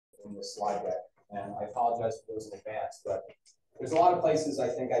in this slide deck, and I apologize for those in advance, but there's a lot of places I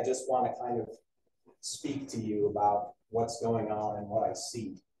think I just want to kind of speak to you about what's going on and what I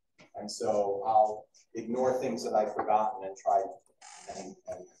see. And so I'll ignore things that I've forgotten and try and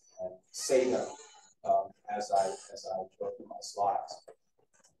say them as I go through my slides.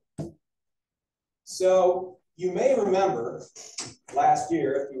 So you may remember last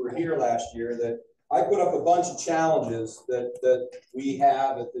year, if you were here last year, that I put up a bunch of challenges that we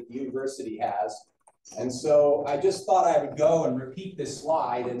have, that the university has. And so I just thought I would go and repeat this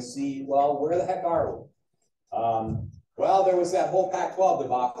slide and see, well, where the heck are we? Well, there was that whole Pac-12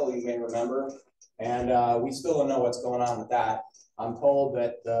 debacle, you may remember, and we still don't know what's going on with that. I'm told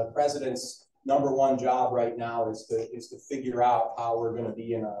that the president's #1 job right now is to figure out how we're going to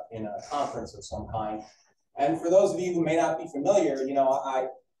be in a conference of some kind. And for those of you who may not be familiar, you know,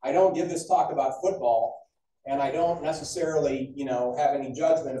 I don't give this talk about football, and I don't necessarily, you know, have any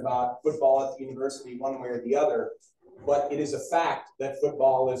judgment about football at the university one way or the other, but it is a fact that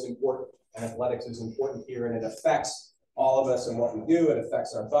football is important and athletics is important here, and it affects all of us and what we do. It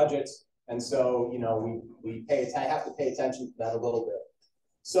affects our budgets, and so, you know, I have to pay attention to that a little bit.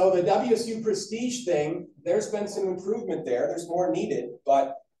 So the WSU prestige thing, there's been some improvement there. There's more needed,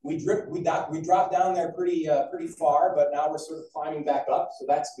 but we dropped down there pretty far, but now we're sort of climbing back up, so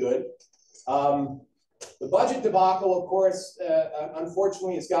that's good. The budget debacle, of course,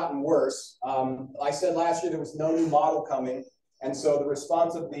 unfortunately, has gotten worse. I said last year there was no new model coming, and so the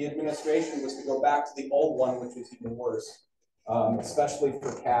response of the administration was to go back to the old one, which was even worse, especially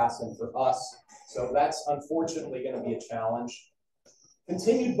for Cass and for us. So that's unfortunately going to be a challenge.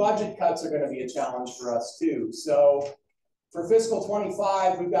 Continued budget cuts are going to be a challenge for us too. So for fiscal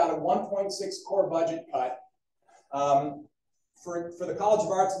 25, we've got a 1.6 core budget cut. For the College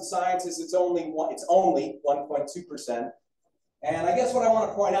of Arts and Sciences, it's only 1.2%. And I guess what I want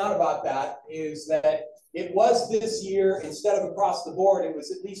to point out about that is that it was this year, instead of across the board, it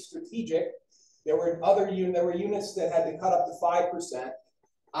was at least strategic. There were units that had to cut up to 5%.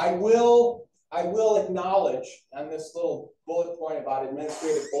 I will acknowledge on this little bullet point about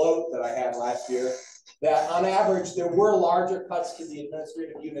administrative bloat that I had last year, that on average, there were larger cuts to the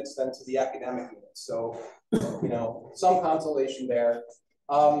administrative units than to the academic units. So, you know, some consolation there.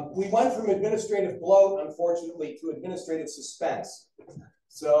 We went from administrative bloat, unfortunately, to administrative suspense.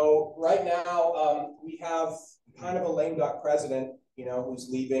 So right now, we have kind of a lame duck president, you know, who's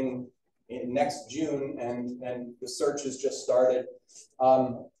leaving in next June, and the search has just started.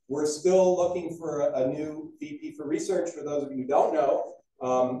 We're still looking for a new VP for research. For those of you who don't know,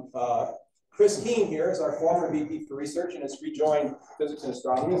 Chris Keene here is our former VP for research and has rejoined physics and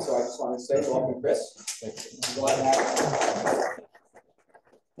astronomy. So I just want to say welcome, Chris. Thank you. Glad to have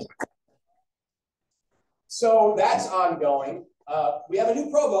you. So that's ongoing. We have a new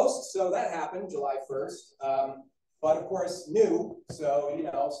provost, so that happened July 1st. But of course, new. So, you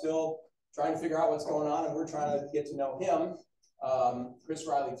know, still trying to figure out what's going on, and we're trying to get to know him. Chris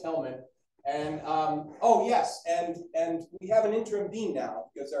Riley Tillman, and oh yes, and we have an interim dean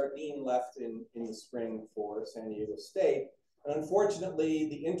now because our dean left in the spring for San Diego State, and unfortunately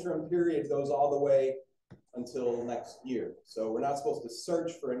the interim period goes all the way until next year. So we're not supposed to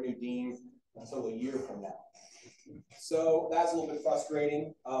search for a new dean until a year from now. So that's a little bit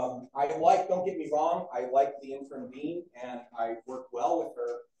frustrating. Don't get me wrong, I like the interim dean and I work well with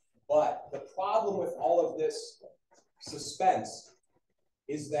her, but the problem with all of this suspense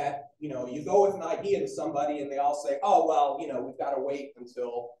is that, you know, you go with an idea to somebody and they all say, oh, well, you know, we've got to wait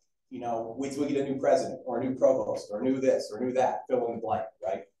until, you know, we get a new president or a new provost or new this or new that, fill in the blank,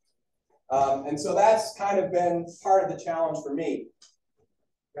 right? And so that's kind of been part of the challenge for me.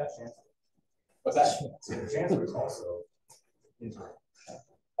 What's that? The chancellor is also interim.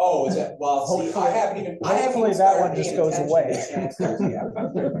 Oh, is that? Well, see, I haven't even that one just goes away.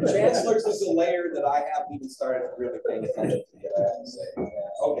 Chancellors is a layer that I haven't even started really paying attention to yet, I have to say. Yeah.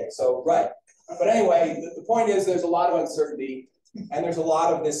 Okay, so, right. But anyway, the point is there's a lot of uncertainty, and there's a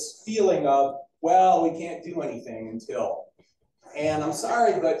lot of this feeling of, well, we can't do anything until. And I'm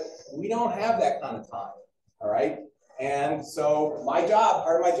sorry, but we don't have that kind of time, all right? And so my job,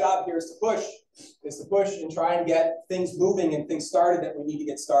 part of my job here is to push and try and get things moving and things started that we need to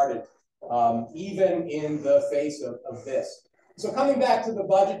get started, even in the face of this. So coming back to the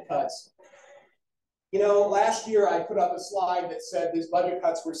budget cuts, you know, last year I put up a slide that said these budget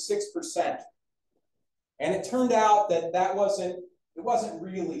cuts were 6%. And it turned out that it wasn't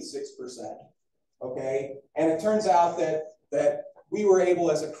really 6%, okay? And it turns out that we were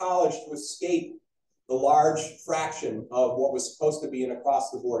able as a college to escape the large fraction of what was supposed to be an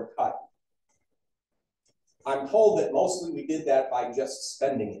across-the-board cut. I'm told that mostly we did that by just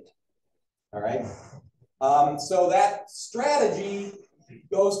spending it. All right. So that strategy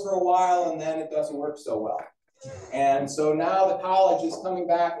goes for a while and then it doesn't work so well. And so now the college is coming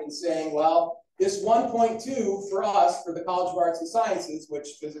back and saying, well, this 1.2 for us, for the College of Arts and Sciences, which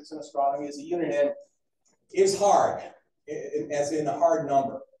physics and astronomy is a unit in, is hard, as in a hard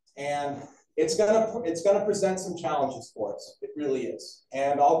number. And it's gonna present some challenges for us. It really is.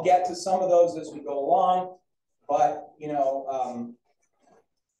 And I'll get to some of those as we go along. But, you know,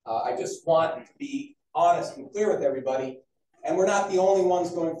 I just want to be honest and clear with everybody. And we're not the only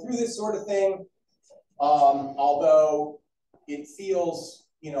ones going through this sort of thing. Although it feels,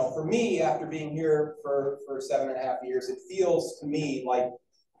 you know, for me, after being here for 7.5 years, it feels to me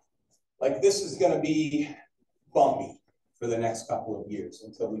like this is going to be bumpy for the next couple of years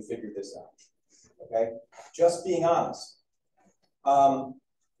until we figure this out. Okay, just being honest.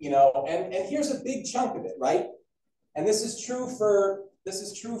 You know, and here's a big chunk of it, right? And this is true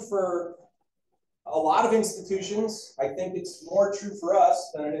for a lot of institutions. I think it's more true for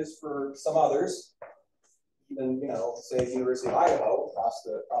us than it is for some others. Even, you know, say the University of Idaho across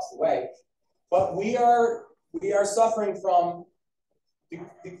the way. But we are suffering from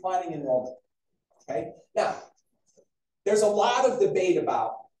declining enrollment. Okay. Now, there's a lot of debate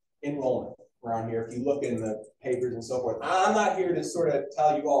about enrollment around here. If you look in the papers and so forth, I'm not here to sort of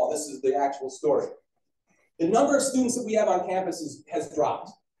tell you all this is the actual story. The number of students that we have on campus has dropped,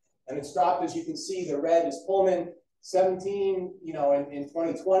 and it's dropped, as you can see. The red is Pullman, 17. You know, in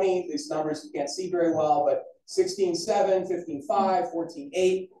 2020, these numbers you can't see very well, but 16.7, 15.5,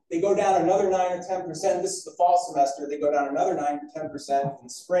 14.8. They go down another 9 or 10%. This is the fall semester. They go down another 9 or 10% in the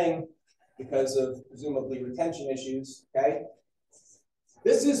spring because of presumably retention issues. Okay,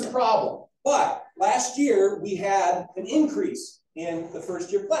 this is a problem. But last year we had an increase in the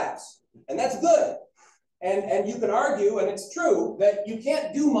first-year class, and that's good. And you can argue, and it's true, that you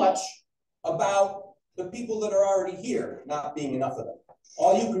can't do much about the people that are already here not being enough of them.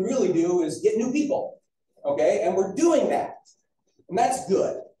 All you can really do is get new people, okay? And we're doing that, and that's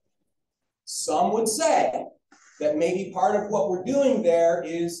good. Some would say that maybe part of what we're doing there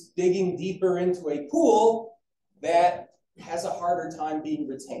is digging deeper into a pool that has a harder time being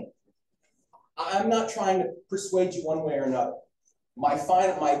retained. I'm not trying to persuade you one way or another. My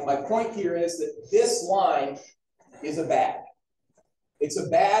point here is that this line is a bad. It's a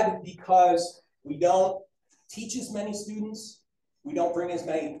bad because we don't teach as many students. We don't bring as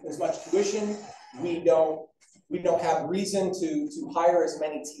much tuition. We don't have reason to hire as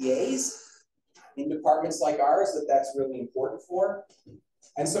many TAs in departments like ours that's really important for.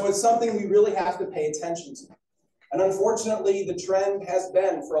 And so it's something we really have to pay attention to. And unfortunately, the trend has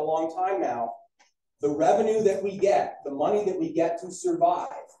been for a long time now, the revenue that we get, the money that we get to survive,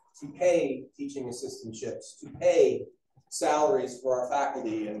 to pay teaching assistantships, to pay salaries for our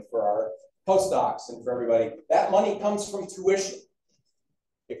faculty and for our postdocs and for everybody, that money comes from tuition.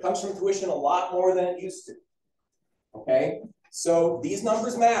 It comes from tuition a lot more than it used to. Okay? So these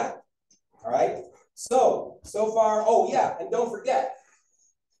numbers matter. All right? So far, oh yeah, and don't forget,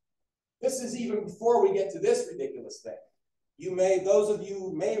 this is even before we get to this ridiculous thing. Those of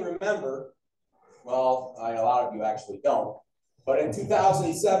you may remember, well, a lot of you actually don't, but in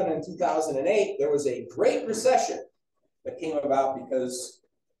 2007 and 2008, there was a great recession that came about because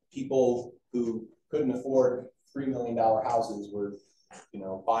people who couldn't afford $3 million houses were, you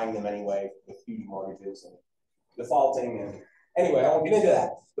know, buying them anyway with huge mortgages and defaulting. And anyway, I won't get into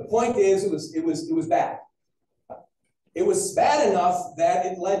that. The point is, it was bad. It was bad enough that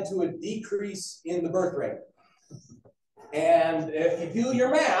it led to a decrease in the birth rate. And if you do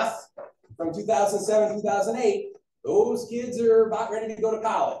your math, from 2007 to 2008, those kids are about ready to go to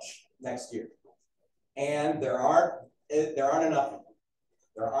college next year. And there aren't enough of them.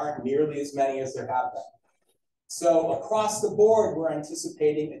 There aren't nearly as many as there have been. So across the board, we're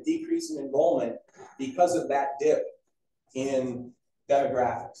anticipating a decrease in enrollment because of that dip in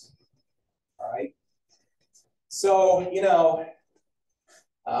demographics. All right. So, you know,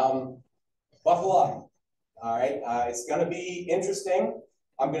 buckle up. All right. It's going to be interesting.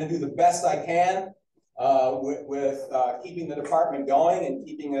 I'm going to do the best I can with keeping the department going and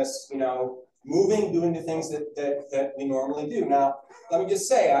keeping us, you know, moving, doing the things that we normally do. Now, let me just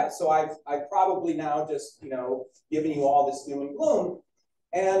say, I've probably now just, you know, given you all this doom and gloom,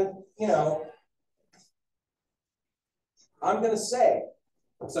 and, you know, I'm going to say,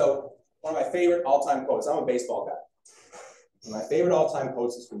 so one of my favorite all-time quotes, I'm a baseball guy. My favorite all-time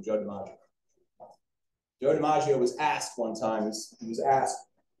quotes is from Joe DiMaggio. Joe DiMaggio was asked one time, he was asked,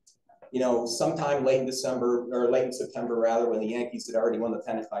 you know, sometime late in December, or late in September rather, when the Yankees had already won the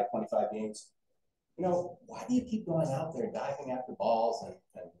pennant by 25 games. you know, why do you keep going out there and diving after balls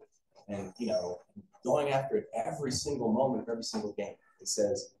and you know, going after it every single moment of every single game? It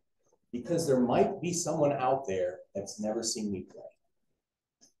says, because there might be someone out there that's never seen me play.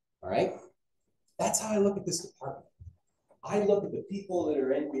 All right? That's how I look at this department. I look at the people that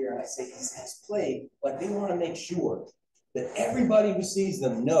are in here and I say, these guys play like they want to make sure that everybody who sees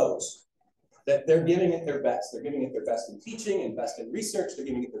them knows that they're giving it their best. They're giving it their best in teaching and best in research. They're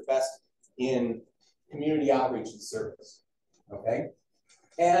giving it their best in community outreach and service, okay?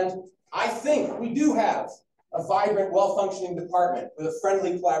 And I think we do have a vibrant, well-functioning department with a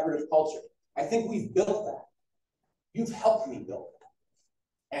friendly, collaborative culture. I think we've built that. You've helped me build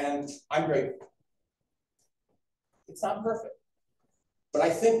it, and I'm grateful. It's not perfect, but I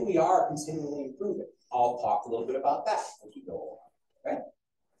think we are continually improving. I'll talk a little bit about that as we go along, okay?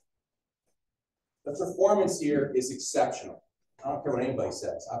 The performance here is exceptional. I don't care what anybody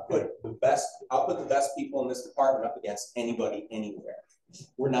says. I'll put the best people in this department up against anybody anywhere.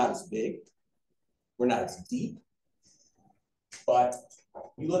 We're not as big, we're not as deep, but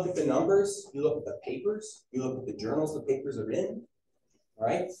you look at the numbers, you look at the papers, you look at the journals the papers are in, all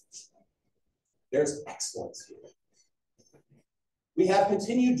right? There's excellence here. We have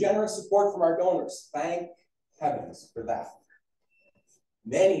continued generous support from our donors. Thank heavens for that.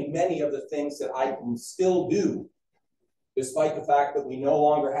 Many of the things that I can still do, despite the fact that we no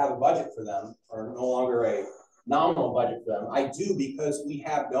longer have a budget for them, or no longer a nominal budget for them, I do because we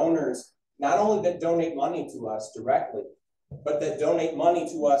have donors, not only that donate money to us directly, but that donate money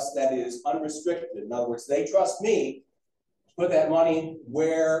to us that is unrestricted. In other words, they trust me to put that money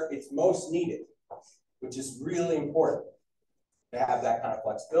where it's most needed, which is really important to have that kind of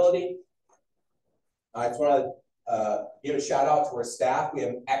flexibility. I just want to give a shout out to our staff. We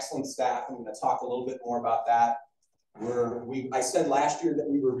have an excellent staff. I'm going to talk a little bit more about that. I said last year that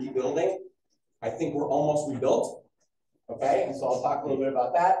we were rebuilding. I think we're almost rebuilt. Okay, and so I'll talk a little bit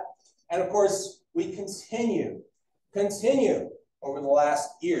about that. And of course, we continue over the last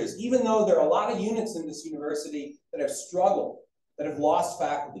years, even though there are a lot of units in this university that have struggled, that have lost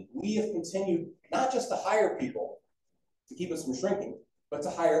faculty, we have continued not just to hire people to keep us from shrinking, but to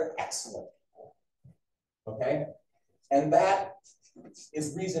hire excellent people, okay? And that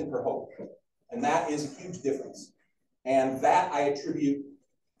is reason for hope. And that is a huge difference. And that I attribute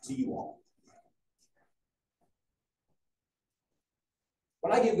to you all.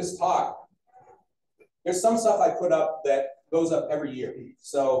 When I give this talk, there's some stuff I put up that goes up every year.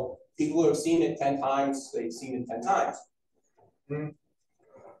 So people who have seen it 10 times, they've seen it 10 times.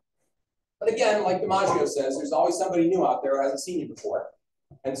 But again, like DiMaggio says, there's always somebody new out there who hasn't seen you before.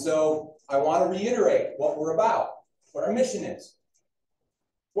 And so I want to reiterate what we're about, what our mission is.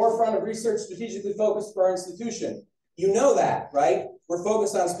 Forefront of research strategically focused for our institution. You know that, right? We're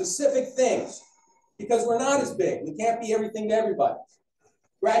focused on specific things because we're not as big. We can't be everything to everybody.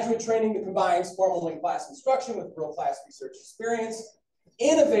 Graduate training that combines formal in-class instruction with world-class research experience.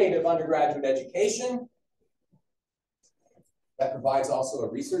 Innovative undergraduate education that provides also a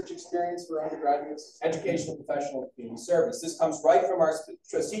research experience for undergraduates. Educational, professional, and community service. This comes right from our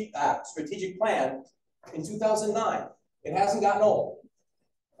strategic plan in 2009. It hasn't gotten old,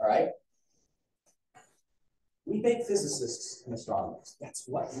 all right? We make physicists and astronomers. That's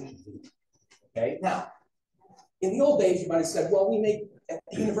what we do, okay? Now, in the old days, you might have said, well, we make, at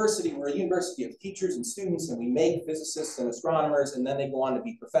the university, we're a university of teachers and students, and we make physicists and astronomers, and then they go on to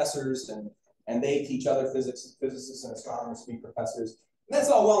be professors, and they teach other physicists and astronomers to be professors. And that's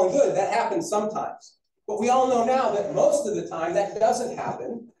all well and good. That happens sometimes. But we all know now that most of the time that doesn't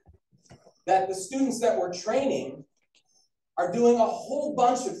happen, that the students that we're training are doing a whole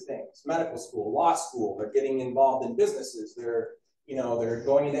bunch of things. Medical school, law school, they're getting involved in businesses, they're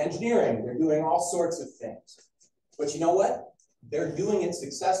going into engineering, they're doing all sorts of things. But you know what? They're doing it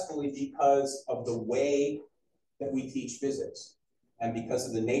successfully because of the way that we teach physics and because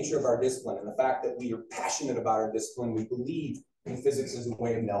of the nature of our discipline and the fact that we are passionate about our discipline. We believe in physics as a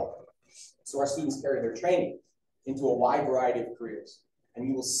way of knowing. So our students carry their training into a wide variety of careers. And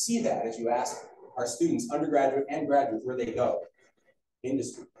you will see that as you ask our students, undergraduate and graduate, where they go.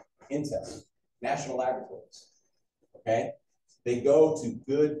 Industry, Intel, national laboratories, okay? They go to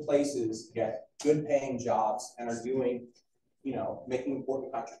good places, get good paying jobs, and are doing, making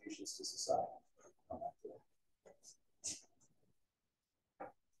important contributions to society.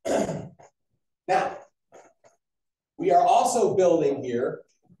 Now, we are also building here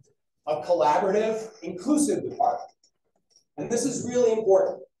a collaborative, inclusive department. And this is really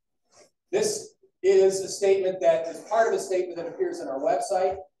important. This is a statement that is part of a statement that appears on our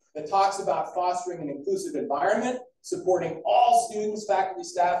website. that talks about fostering an inclusive environment, supporting all students, faculty,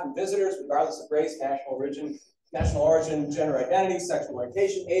 staff, and visitors, regardless of race, national origin, gender identity, sexual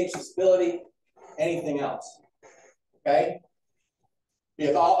orientation, age, disability, anything else. Okay? We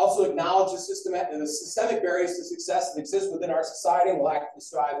have also acknowledged the systemic barriers to success that exist within our society and will actively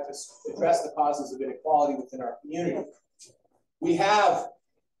strive to address the causes of inequality within our community. We have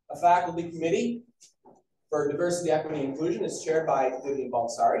a faculty committee for diversity, equity, and inclusion. It's chaired by Vivian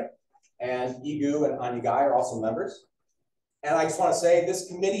Balsari, and Igu and Anya Guy are also members. And I just want to say this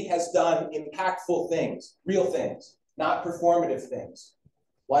committee has done impactful things, real things, not performative things,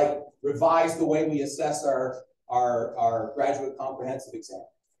 like revise the way we assess our graduate comprehensive exam.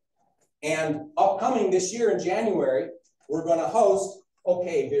 And upcoming this year in January, we're going to host,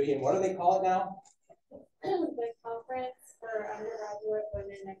 okay, Vivian, what do they call it now? The Conference for Undergraduate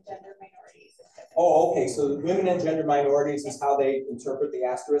Women and Gender Minorities. Oh, okay, so women and gender minorities is how they interpret the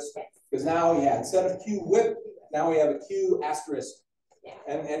asterisk? Because now, yeah, instead of Q WIP, now we have a Q asterisk. Yeah.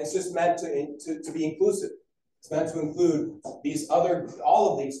 And it's just meant to be inclusive. It's meant to include these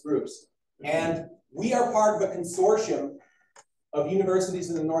all of these groups. And we are part of a consortium of universities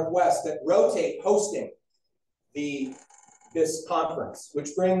in the Northwest that rotate hosting this conference,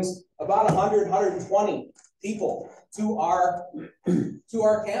 which brings about 100, 120 people to our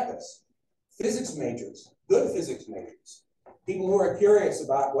campus. Physics majors, good physics majors, people who are curious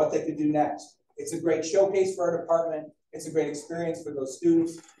about what they could do next. It's a great showcase for our department. It's a great experience for those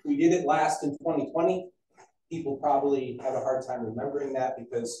students. We did it last in 2020. People probably have a hard time remembering that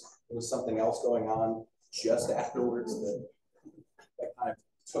because there was something else going on just afterwards that kind of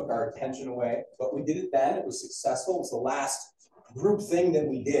took our attention away. But we did it then. It was successful. It was the last group thing that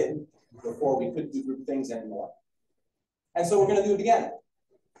we did before we couldn't do group things anymore. And so we're going to do it again.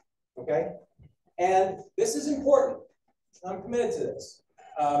 Okay? And this is important. I'm committed to this.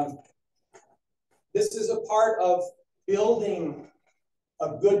 This is a part of building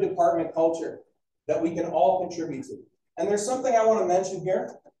a good department culture that we can all contribute to. And there's something I want to mention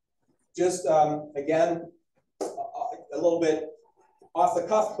here. Just, again, a little bit off the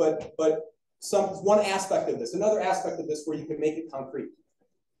cuff, but one aspect of this, another aspect of this where you can make it concrete.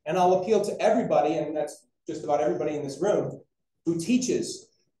 And I'll appeal to everybody, and that's just about everybody in this room, who teaches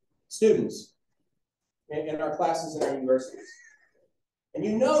students in our classes in our universities. And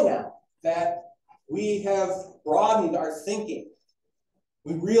you know now that we have broadened our thinking.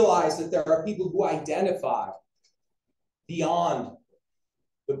 We realize that there are people who identify beyond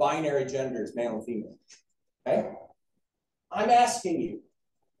the binary genders, male and female. Okay? I'm asking you,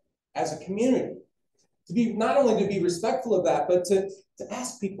 as a community, to be not only to be respectful of that, but to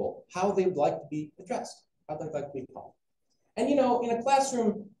ask people how they would like to be addressed, how they'd like to be called. And you know, in a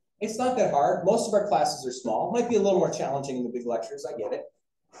classroom, it's not that hard. Most of our classes are small. It might be a little more challenging in the big lectures, I get it.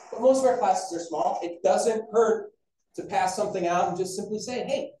 But most of our classes are small. It doesn't hurt to pass something out and just simply say,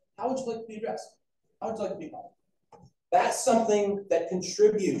 hey, how would you like to be addressed? How would you like to be called? That's something that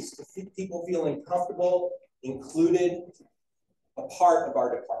contributes to people feeling comfortable, included, a part of our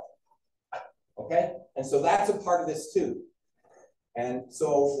department. Okay? And so that's a part of this too. And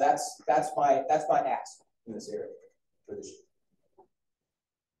so that's my ask in this area for this year.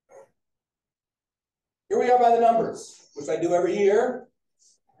 Here we are by the numbers, which I do every year.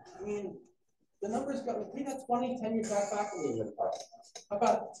 I mean, the numbers we got 20 tenure-track faculty in the department. How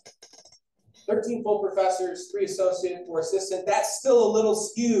about 13 full professors, 3 associate, 4 assistant? That's still a little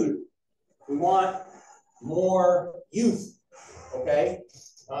skewed. We want more youth, okay?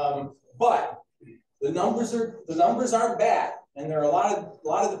 But the numbers aren't bad, and there are a lot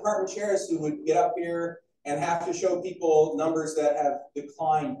of department chairs who would get up here and have to show people numbers that have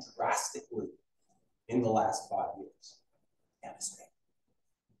declined drastically in the last 5 years. Devastating.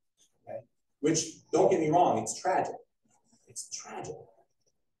 Okay? Which, don't get me wrong, it's tragic. It's tragic.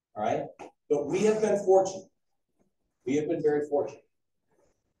 All right? But we have been fortunate. We have been very fortunate.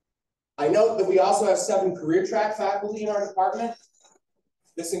 I note that we also have 7 career track faculty in our department.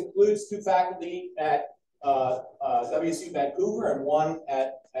 This includes 2 faculty at WSU Vancouver and 1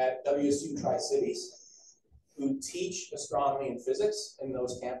 at WSU Tri-Cities who teach astronomy and physics on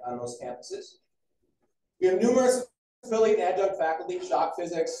those campuses. We have numerous affiliate and adjunct faculty, shock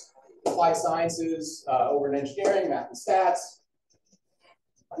physics, applied sciences, over in engineering, math and stats.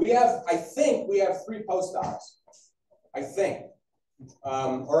 I think we have 3 postdocs, I think.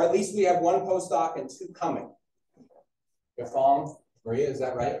 Or at least we have 1 postdoc and 2 coming. Yafong, Maria, is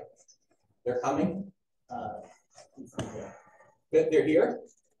that right? They're coming? They're here?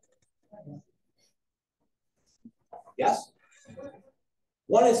 Yes?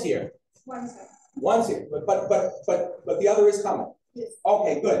 1 is here. One's here, but the other is coming. Yes.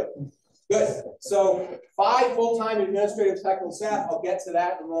 Okay, good. Good. So 5 full-time administrative technical staff. I'll get to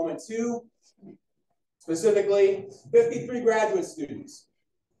that in a moment too. Specifically, 53 graduate students.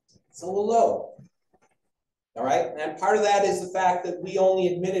 It's a little low. All right. And part of that is the fact that we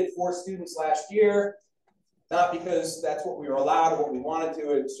only admitted 4 students last year. Not because that's what we were allowed or what we wanted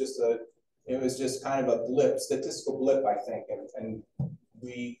to. It was just kind of a blip, statistical blip, I think. And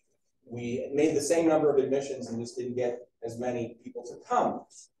we made the same number of admissions and just didn't get as many people to come.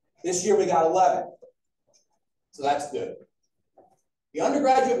 This year we got 11. So that's good. The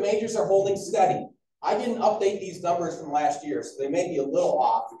undergraduate majors are holding steady. I didn't update these numbers from last year, so they may be a little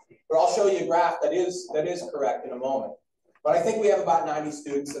off, but I'll show you a graph that is correct in a moment. But I think we have about 90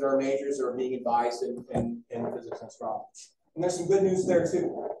 students that are majors or are being advised in physics and astronomy. And there's some good news there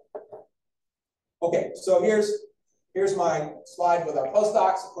too. Okay, so here's my slide with our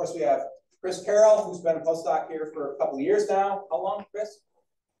postdocs. Of course, we have Chris Carroll, who's been a postdoc here for a couple of years now. How long, Chris?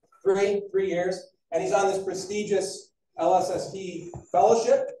 3 years. And he's on this prestigious LSST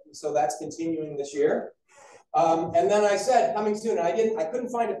fellowship. So that's continuing this year. And then I said, coming soon. I couldn't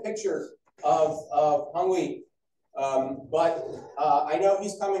find a picture of Hongwei. But I know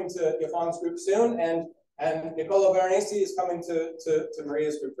he's coming to Yifang's group soon, and Nicola Veronesi is coming to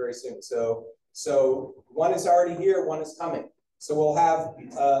Maria's group very soon. So one is already here, one is coming. So we'll have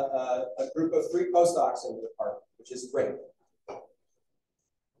a group of 3 postdocs in the department, which is great.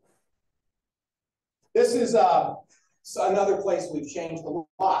 This is another place we've changed a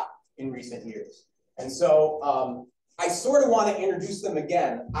lot in recent years. And so I sort of want to introduce them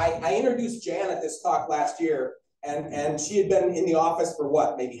again. I introduced Jan at this talk last year, and she had been in the office for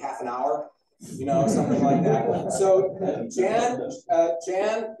what, maybe half an hour, you know, something like that. So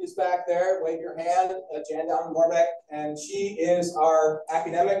Jan is back there. Wave your hand, Jan down in Morbeck, and she is our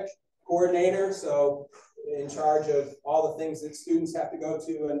academic coordinator. So in charge of all the things that students have to go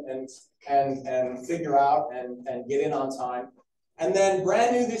to and figure out and get in on time. And then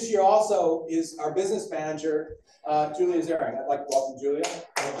brand new this year also is our business manager, Julia Zering. I'd like to welcome Julia.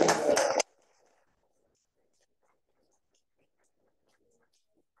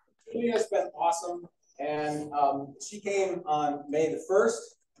 Julia has been awesome, and she came on May the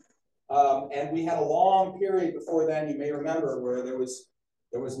 1st, and we had a long period before then, you may remember, where there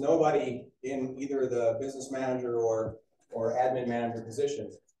was nobody in either the business manager or admin manager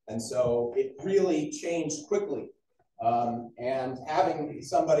position. And so it really changed quickly. And having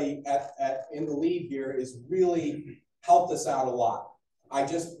somebody in the lead here has really helped us out a lot. I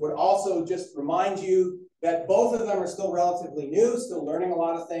would also remind you that both of them are still relatively new, still learning a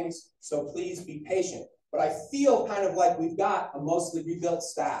lot of things, so please be patient. But I feel kind of like we've got a mostly rebuilt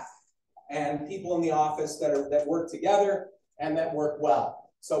staff and people in the office that work together and that work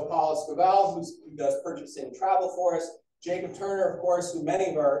well. So Paula Squivel, who does purchasing and travel for us, Jacob Turner, of course, who many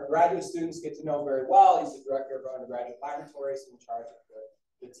of our graduate students get to know very well. He's the director of our undergraduate laboratories, in charge of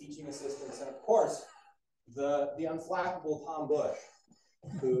the teaching assistants, and of course, the unflappable Tom Bush,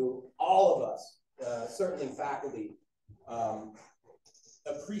 who all of us, certainly faculty,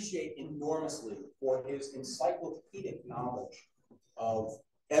 appreciate enormously for his encyclopedic knowledge of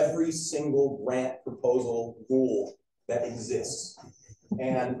every single grant proposal rule that exists.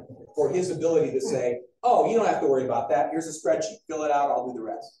 And for his ability to say, oh, you don't have to worry about that. Here's a spreadsheet. Fill it out. I'll do the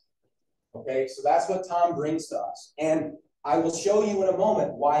rest. Okay, so that's what Tom brings to us. And I will show you in a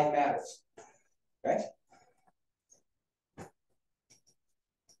moment why it matters. Okay?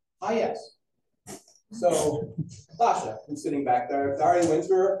 Ah, yes. So Sasha, who's sitting back there, Daria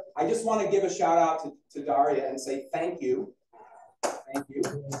Winsor, I just want to give a shout out to Daria and say thank you. Thank you.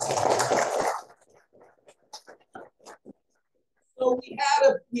 So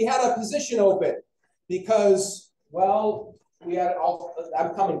we had a position open because, well,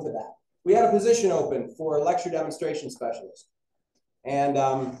 I'm coming to that. We had a position open for a lecture demonstration specialist. And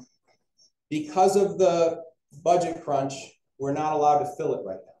because of the budget crunch, we're not allowed to fill it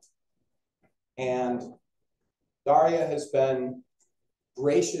right now. And Daria has been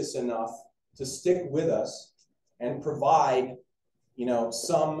gracious enough to stick with us and provide, you know,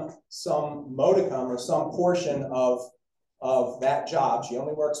 some modicum or some portion of that job. She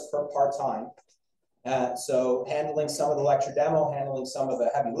only works part-time. So handling some of the lecture demo, handling some of the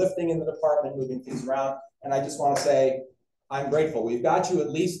heavy lifting in the department, moving things around. And I just want to say, I'm grateful. We've got you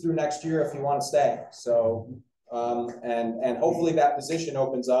at least through next year if you want to stay. So, and hopefully that position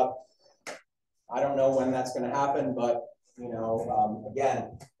opens up. I don't know when that's going to happen, but you know,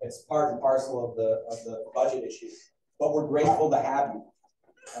 again, it's part and parcel of the budget issue. But we're grateful to have you,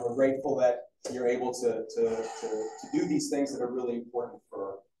 and we're grateful that you're able to do these things that are really important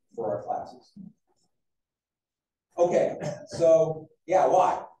for our classes. Okay, so yeah,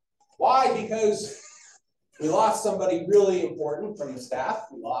 why? Why? Because we lost somebody really important from the staff.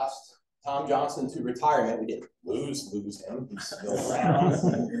 We lost Tom Johnson to retirement. We didn't lose him. He's still around,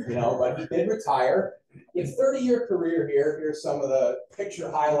 but he did retire. He had a 30-year career here. Here's some of the picture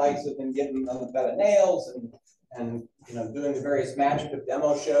highlights of him getting on the bed of nails and doing the various magic of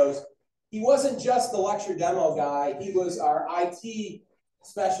demo shows. He wasn't just the lecture demo guy. He was our IT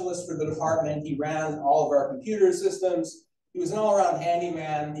specialist for the department. He ran all of our computer systems. He was an all-around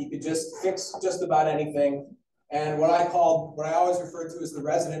handyman. He could just fix just about anything. And what I always refer to as the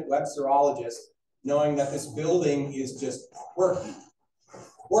resident Websterologist, knowing that this building is just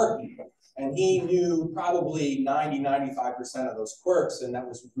quirky. And he knew probably 90–95% of those quirks, and that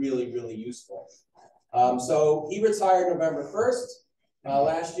was really, really useful. So he retired November 1st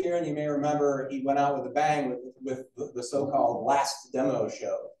last year, and you may remember he went out with a bang with the so-called last demo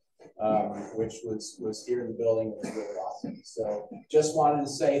show, which was here in the building. It was really awesome. So just wanted to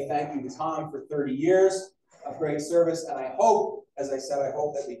say thank you to Tom for 30 years of great service, and I hope, as I said, I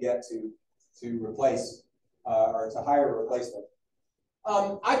hope that we get to replace or to hire a replacement.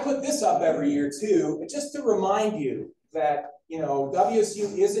 I put this up every year too, just to remind you that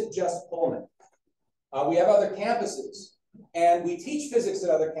WSU isn't just Pullman. We have other campuses, and we teach physics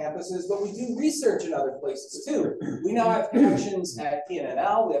at other campuses, but we do research in other places too. We now have connections at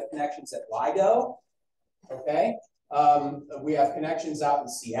PNNL. We have connections at LIGO. Okay, we have connections out in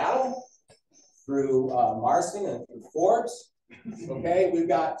Seattle through Marston and through Forbes. Okay, we've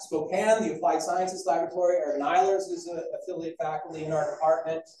got Spokane, the Applied Sciences Laboratory. Our Nylers is an affiliate faculty in our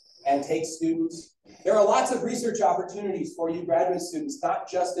department and takes students. There are lots of research opportunities for you graduate students, not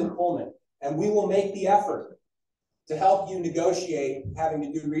just in Pullman. And we will make the effort to help you negotiate having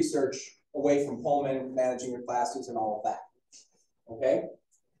to do research away from Pullman, managing your classes and all of that. Okay?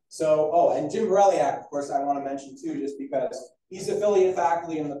 So, and Jim Boreliak, of course, I want to mention too, just because he's affiliate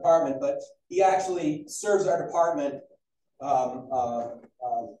faculty in the department, but he actually serves our department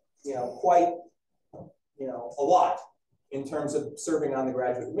quite a lot in terms of serving on the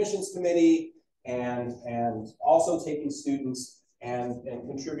graduate admissions committee and also taking students and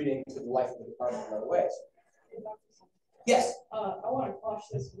contributing to the life of the department in other ways. Yes. I want to quash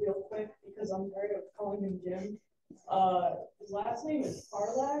this real quick because I'm tired of calling him Jim. His last name is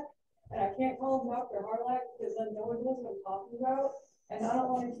Harlack, and I can't call him Dr. Harlack because then no one knows what I'm talking about, and I don't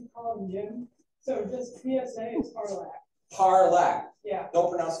want to keep calling him Jim. So just PSA is Harlack. Harlack. Yeah. Don't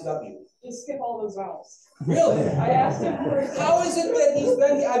pronounce the W. Just skip all those vowels. Really? I asked him for. How is it that he's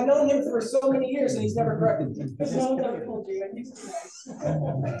been? I've known him for so many years and he's never corrected me. Because no one's ever told you, and he's too nice.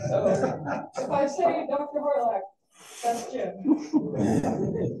 So if I say Dr. Harlack, that's Jim.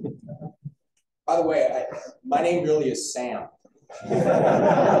 By the way, my name really is Sam.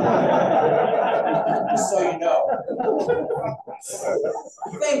 Just so you know.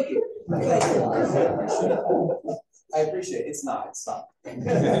 Thank you. Thank you. I appreciate it. It's not.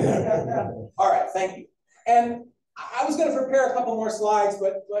 All right, thank you. And I was going to prepare a couple more slides,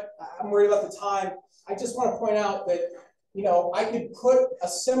 but I'm worried about the time. I just want to point out that, I could put a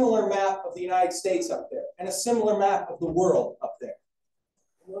similar map of the United States up there and a similar map of the world up there.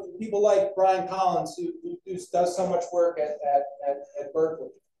 People like Brian Collins, who does so much work at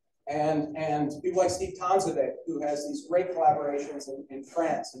Berkeley, and people like Steve Tomzovic, who has these great collaborations in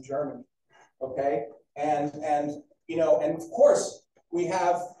France and Germany. Okay, and of course we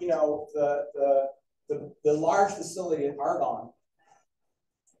have the large facility at Argonne.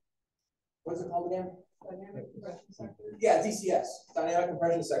 What's it called again? Dynamic compression sector. Yeah, DCS, Dynamic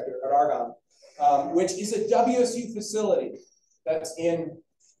Compression Sector at Argonne, which is a WSU facility that's in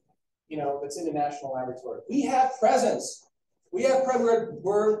the National Laboratory. We have presence.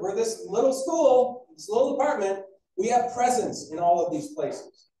 We're this little school, this little department. We have presence in all of these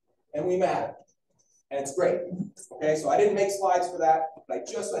places, and we matter, and it's great. Okay, so I didn't make slides for that, but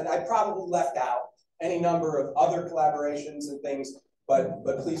I probably left out any number of other collaborations and things, but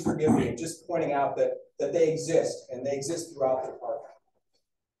please forgive me. Just pointing out that they exist, and they exist throughout the department.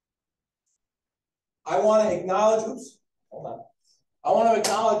 I want to acknowledge. Hold on. I want to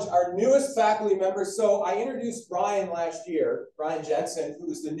acknowledge our newest faculty members. So I introduced Brian last year, Brian Jensen,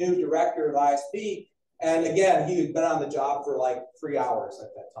 who's the new director of ISP. And again, he had been on the job for like 3 hours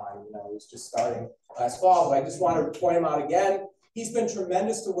at that time. He was just starting last fall, but I just want to point him out again. He's been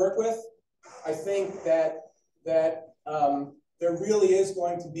tremendous to work with. I think that there really is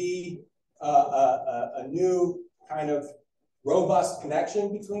going to be a new kind of robust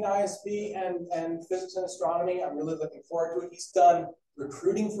connection between ISP and physics and astronomy. I'm really looking forward to it. He's done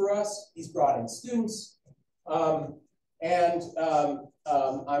recruiting for us. He's brought in students. We're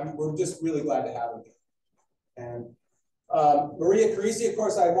just really glad to have him here. And Maria Carisi, of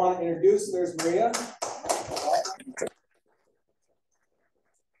course, I want to introduce. There's Maria.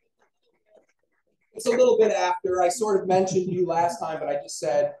 It's a little bit after. I sort of mentioned you last time, but I just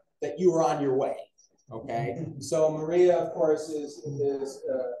said that you were on your way. Okay. So Maria, of course, is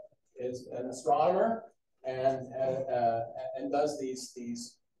an astronomer and does these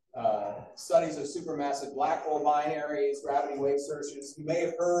studies of supermassive black hole binaries, gravity wave searches. You may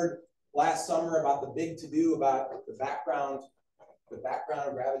have heard last summer about the big to-do about the background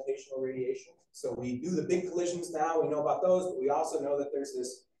of gravitational radiation. So we do the big collisions now. We know about those, but we also know that there's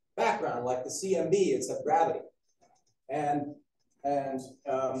this background, like the CMB, it's of gravity. And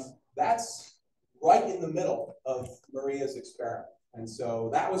that's right in the middle of Maria's experiment. And so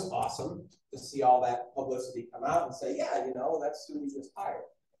that was awesome to see all that publicity come out and say, yeah, you know, that's who we just hired.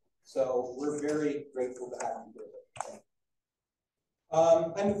 So we're very grateful to have you do it.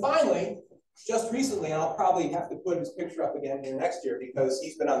 And finally, just recently, and I'll probably have to put his picture up again here next year because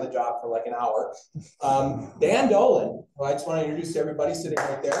he's been on the job for like an hour. Dan Dolan, who I just want to introduce to everybody sitting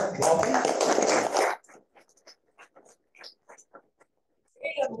right there. Welcome.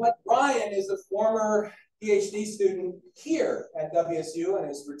 And like Brian is a former PhD student here at WSU and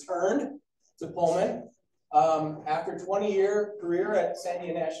has returned to Pullman after a 20-year career at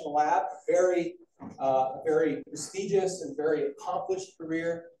Sandia National Lab. Very prestigious and very accomplished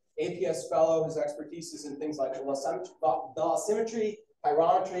career. APS fellow, his expertise is in things like dosimetry,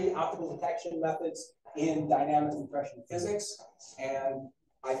 pyrometry, optical detection methods in dynamic compression physics. And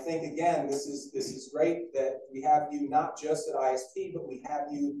I think, again, this is great that we have you not just at ISP, but we have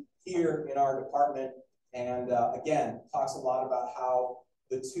you here in our department. And again, talks a lot about how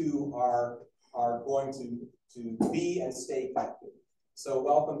the two are going to be and stay connected. So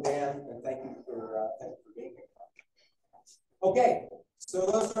welcome, Dan, and thank you for being here. Okay, so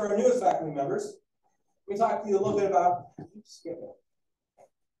those are our newest faculty members. Let me talk to you a little bit about.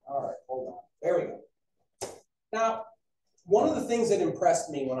 All right, hold on. There we go. Now, one of the things that impressed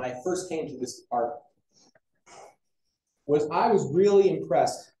me when I first came to this department was I was really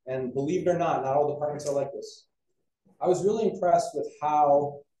impressed, and believe it or not all departments are like this. I was really impressed with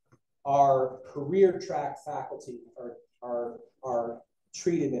how our career track faculty are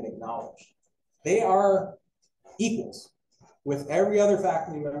treated and acknowledged. They are equals with every other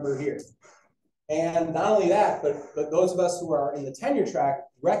faculty member here. And not only that, but those of us who are in the tenure track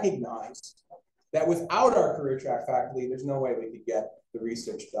recognize that without our career track faculty, there's no way we could get the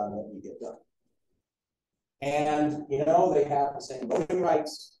research done that we get done. And, you know, they have the same voting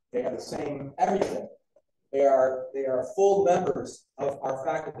rights, they have the same everything. They are full members of our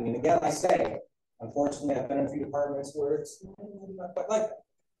faculty. And again, I say, unfortunately, I've been in a few departments where it's not quite like that,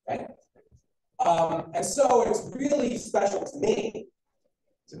 right? And so it's really special to me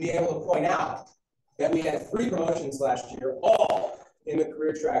to be able to point out that we had 3 promotions last year, all in the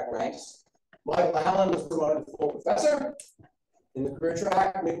career track ranks. Michael Allen was promoted to full professor. In the career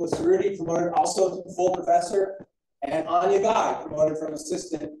track, Nicholas Cerruti promoted also to full professor, and Anya Guy promoted from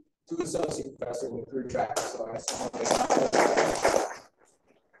assistant to associate professor in the career track. So I just want to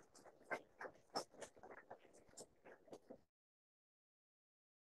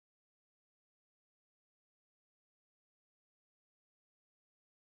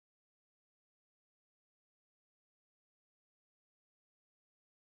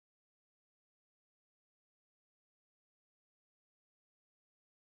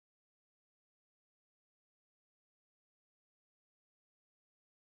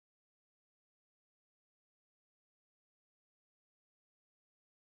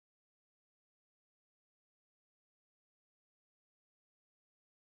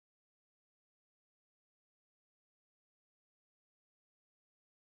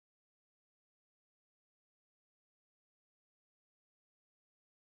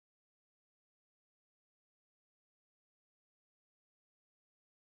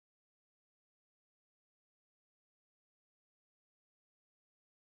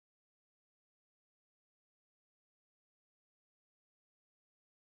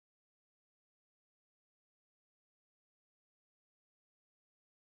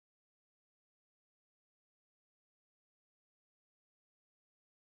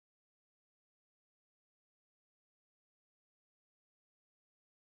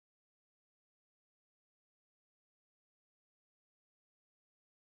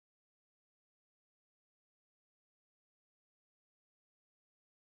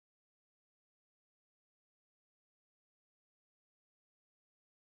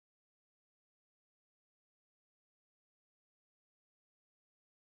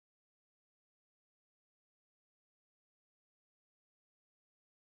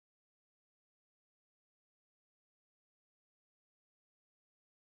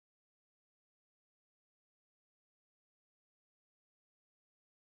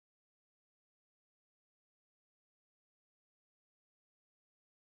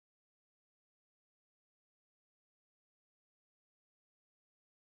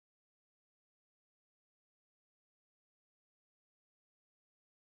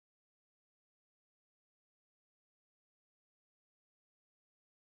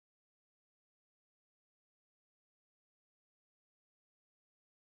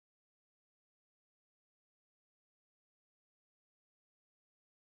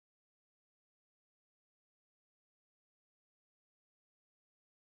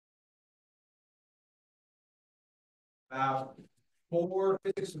about 4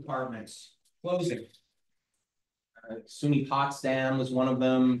 physics departments closing. SUNY Potsdam was one of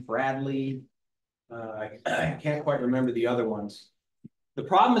them, Bradley. I can't quite remember the other ones. The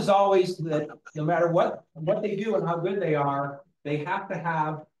problem is always that no matter what they do and how good they are, they have to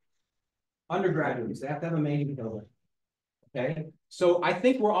have undergraduates. They have to have a major program. Okay, so I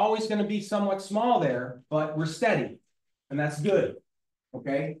think we're always going to be somewhat small there, but we're steady, and that's good.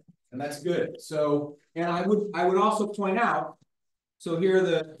 Okay, and that's good. So, and I would also point out. So here are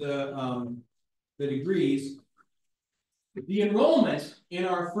the degrees. The enrollment in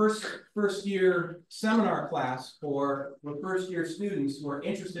our first year seminar class for first year students who are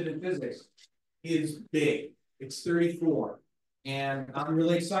interested in physics is big. It's 34. And I'm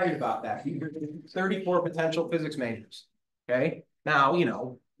really excited about that. 34 potential physics majors. Okay. Now, you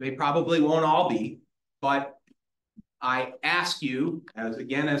know, they probably won't all be, but I ask you as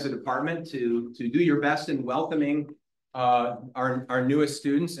a department to do your best in welcoming our newest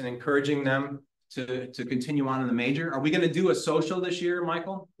students and encouraging them to continue on in the major. Are we going to do a social this year,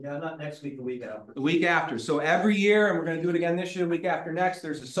 Michael? Yeah, not next week, the week after. The week after. So every year, and we're going to do it again this year, the week after next,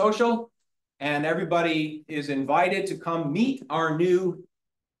 there's a social, and everybody is invited to come meet our new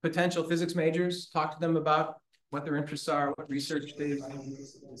potential physics majors, talk to them about what their interests are, what research they do.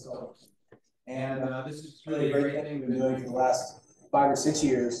 And this is really a great thing we've been doing for the last 5 or 6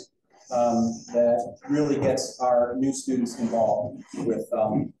 years that really gets our new students involved with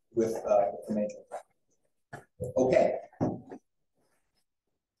the major. Okay.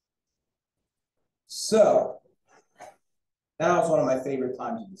 So now is one of my favorite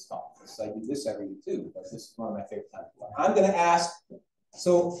times of this conference. I do this every year too, but this is one of my favorite times. I'm going to ask,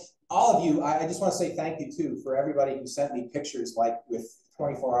 so all of you, I just want to say thank you too for everybody who sent me pictures like with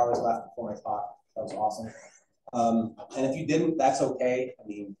 24 hours left before my talk. That was awesome. And if you didn't, that's okay. I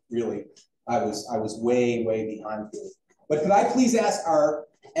mean, really, I was way behind here. But could I please ask our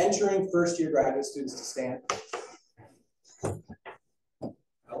entering first year graduate students to stand?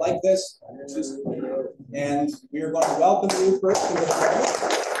 I like this. And we are going to welcome you first to the department.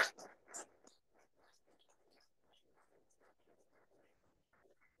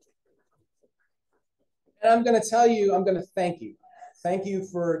 And I'm going to tell you, I'm going to thank you. Thank you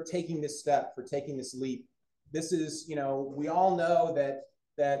for taking this step, for taking this leap. This is, you know, we all know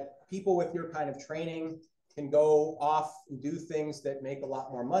that people with your kind of training can go off and do things that make a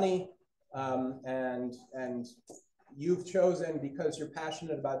lot more money. And you've chosen, because you're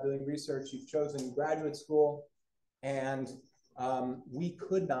passionate about doing research, you've chosen graduate school. And we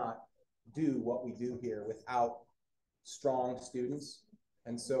could not do what we do here without strong students.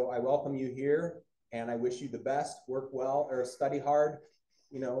 And so I welcome you here. And I wish you the best. Work well or study hard.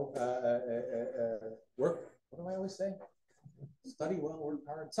 You know, work. What do I always say? Study well, work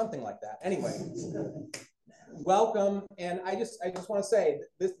hard, something like that. Anyway, welcome. And I just want to say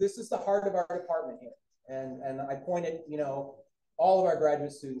this is the heart of our department here. And I pointed, you know, all of our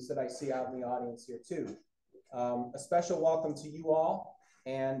graduate students that I see out in the audience here too. A special welcome to you all,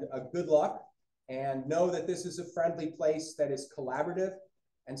 and a good luck. And know that this is a friendly place that is collaborative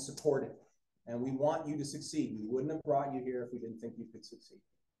and supportive. And we want you to succeed. We wouldn't have brought you here if we didn't think you could succeed.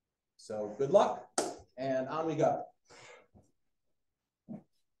 So good luck, and on we go.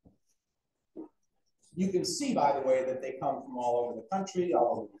 You can see, by the way, that they come from all over the country,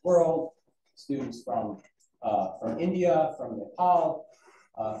 all over the world. Students from India, from Nepal,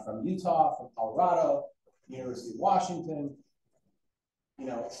 from Utah, from Colorado, University of Washington. You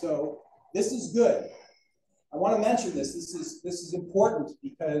know, so this is good. I want to mention this. This is important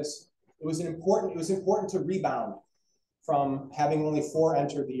because it was important to rebound from having only 4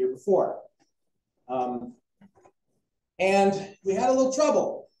 enter the year before. And we had a little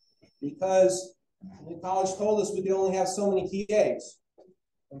trouble because the college told us we could only have so many TAs.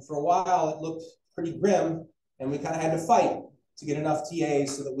 And for a while, it looked pretty grim, and we kind of had to fight to get enough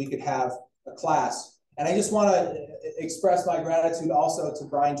TAs so that we could have a class. And I just want to express my gratitude also to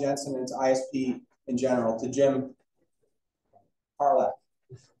Brian Jensen and to ISP in general, to Jim Harlech.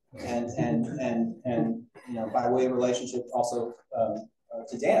 And you know, by way of relationship also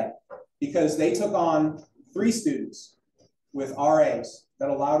to Dan, because they took on 3 students with RAs that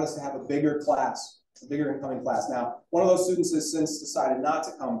allowed us to have a bigger class, a bigger incoming class. Now, one of those students has since decided not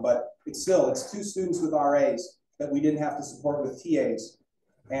to come, but it's 2 students with RAs that we didn't have to support with TAs.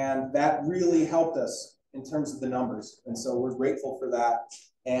 And that really helped us in terms of the numbers. And so we're grateful for that.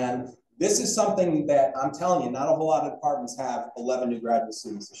 And this is something that I'm telling you, not a whole lot of departments have 11 new graduate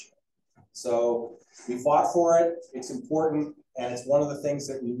students this year. So we fought for it. It's important. And it's one of the things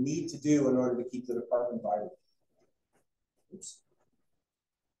that we need to do in order to keep the department vibrant. Oops.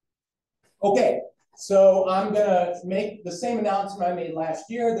 Okay, So I'm gonna make the same announcement I made last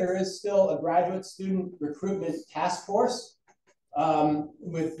year. There is still a graduate student recruitment task force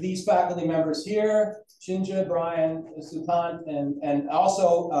with these faculty members here, Shinja, Brian, Sultan, and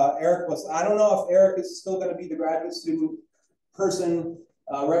also Eric was, I don't know if Eric is still gonna be the graduate student person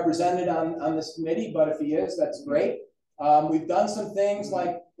represented on this committee, but if he is, that's great. We've done some things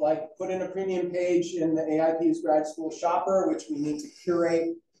like put in a premium page in the AIP's grad school shopper, which we need to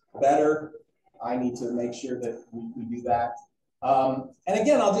curate better. I need to make sure that we do that. And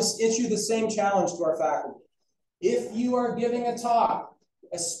again, I'll just issue the same challenge to our faculty. If you are giving a talk,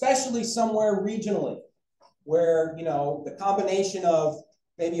 especially somewhere regionally, where the combination of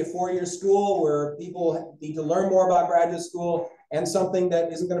maybe a four-year school where people need to learn more about graduate school and something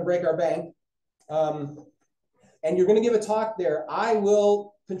that isn't going to break our bank, and you're going to give a talk there, I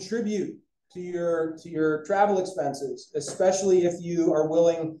will contribute to your travel expenses, especially if you are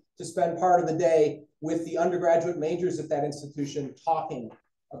willing to spend part of the day with the undergraduate majors at that institution talking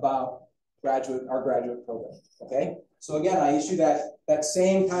about our graduate program. Okay, so again, I issue that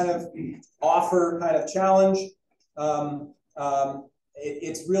same kind of offer, kind of challenge.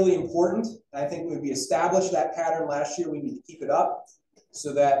 It's really important. I think we established that pattern last year. We need to keep it up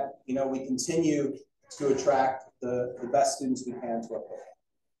so that we continue to attract the best students we can to our program.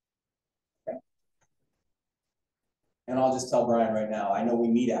 Okay. And I'll just tell Brian right now, I know we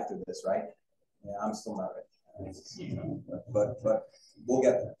meet after this, right? Yeah, I'm still not ready. But we'll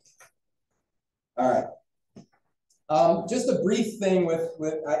get there. All right. Just a brief thing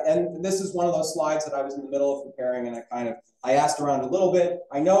and this is one of those slides that I was in the middle of preparing, and I asked around a little bit.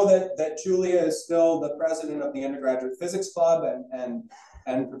 I know that Julia is still the president of the undergraduate physics club, and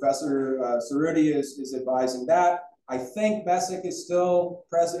Professor Cerruti is advising that. I think Messick is still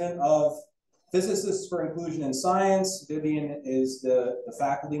president of Physicists for Inclusion in Science. Vivian is the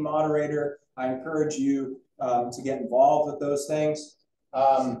faculty moderator. I encourage you to get involved with those things.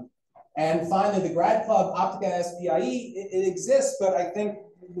 And finally, the grad club, Optica SPIE, it exists, but I think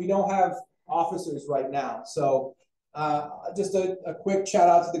we don't have officers right now. So just a quick shout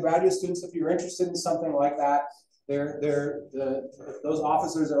out to the graduate students. If you're interested in something like that, those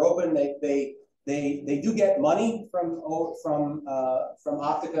officers are open. They do get money from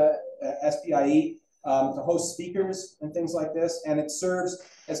Optica SPIE to host speakers and things like this, and it serves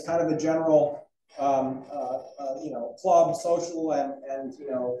as kind of a general club, social, and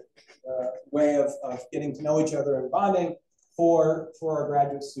way of getting to know each other and bonding for our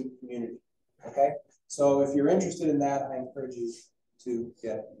graduate student community. Okay, so if you're interested in that, I encourage you to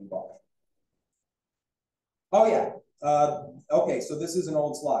get involved. Oh yeah. Okay, so this is an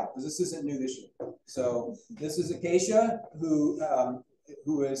old slide because this isn't new this year. So this is Acacia, who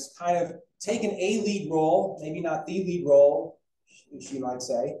has kind of taken a lead role, maybe not the lead role, she might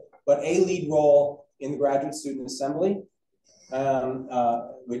say, but a lead role in the Graduate Student Assembly,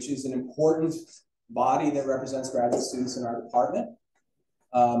 which is an important body that represents graduate students in our department.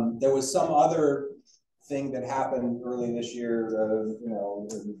 There was some other thing that happened early this year,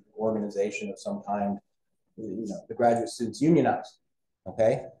 an organization of some kind. The graduate students unionized.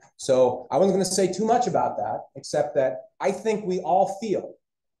 Okay, so I wasn't going to say too much about that, except that I think we all feel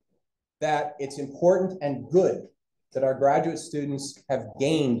that it's important and good that our graduate students have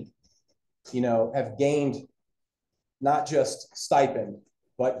gained not just stipend,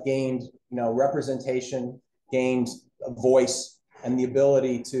 but gained representation, gained a voice, and the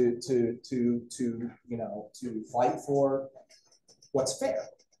ability to fight for what's fair.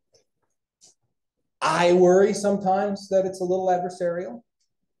 I worry sometimes that it's a little adversarial.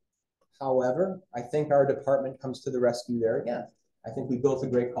 However, I think our department comes to the rescue there again. I think we built a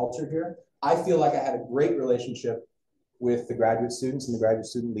great culture here. I feel like I had a great relationship with the graduate students and the graduate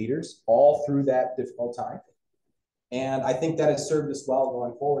student leaders all through that difficult time. And I think that has served us well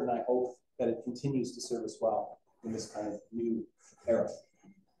going forward, and I hope that it continues to serve us well in this kind of new era.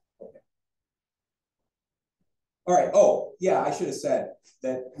 Okay. All right. Oh, yeah, I should have said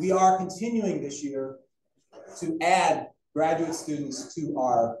that we are continuing this year to add graduate students to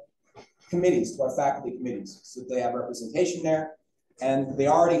our committees, to our faculty committees, so that they have representation there. And they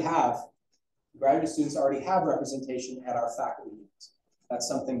already have, graduate students already have representation at our faculty meetings. That's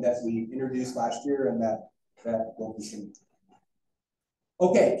something that we introduced last year, and that will continue.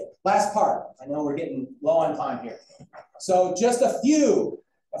 Okay, last part. I know we're getting low on time here. So just a few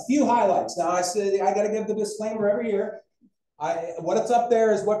highlights. Now I said I got to give the disclaimer every year. What's up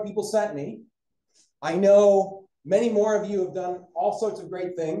there is what people sent me. I know many more of you have done all sorts of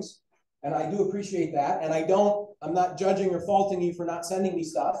great things, and I do appreciate that. And I'm not judging or faulting you for not sending me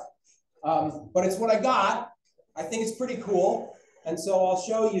stuff, but it's what I got. I think it's pretty cool. And so I'll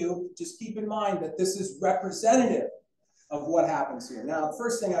show you, just keep in mind that this is representative of what happens here. Now, the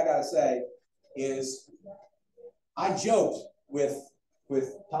first thing I gotta say is I joked with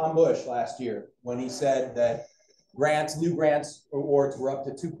Tom Bush last year when he said that new grants awards were up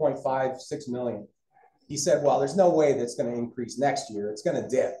to 2.56 million. He said, well, there's no way that's going to increase next year. It's going to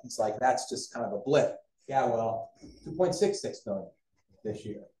dip. It's like, that's just kind of a blip. Yeah, well, 2.66 million this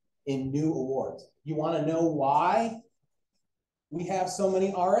year in new awards. You want to know why we have so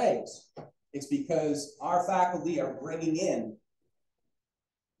many RAs? It's because our faculty are bringing in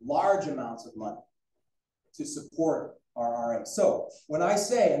large amounts of money to support our RAs. So when I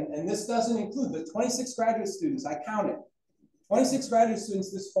say, and this doesn't include the 26 graduate students, I counted, 26 graduate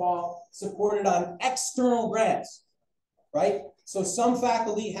students this fall supported on external grants, right? So some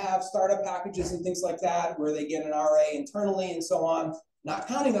faculty have startup packages and things like that where they get an RA internally and so on, not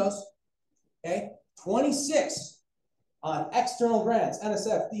counting those, okay? 26 on external grants,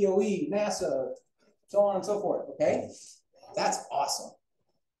 NSF, DOE, NASA, so on and so forth, okay? That's awesome.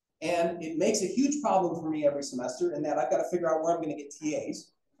 And it makes a huge problem for me every semester in that I've got to figure out where I'm going to get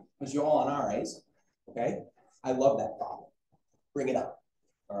TAs because you're all on RAs, okay? I love that problem. Bring it up,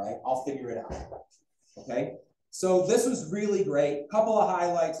 all right? I'll figure it out, okay? So this was really great. A couple of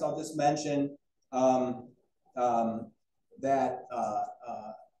highlights I'll just mention that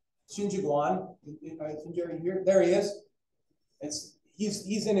Shinji Guan, here, there he is.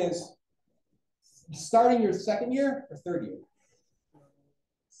 He's in his, starting your second year or third year?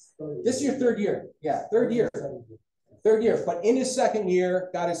 This is your third year, yeah, third year. Third year, but in his second year,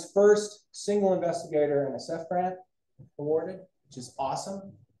 got his first single investigator NSF grant awarded, which is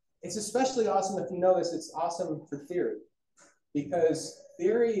awesome. It's especially awesome if you know this, it's awesome for theory because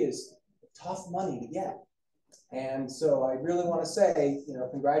theory is tough money to get. And so I really want to say, you know,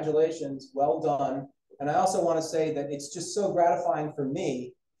 congratulations, well done. And I also want to say that it's just so gratifying for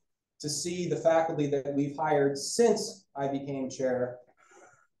me to see the faculty that we've hired since I became chair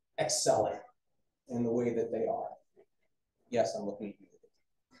excelling in the way that they are. Yes, I'm looking at you.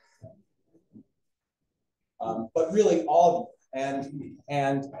 But really all of you.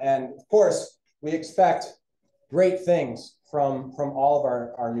 And of course, we expect great things from all of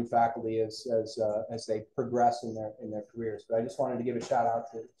our new faculty as they progress in their careers. But I just wanted to give a shout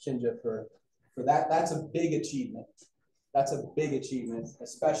out to Shinja for that. That's a big achievement. That's a big achievement,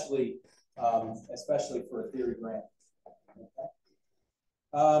 especially for a theory grant.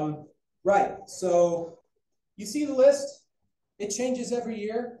 Okay. Right. So you see the list. It changes every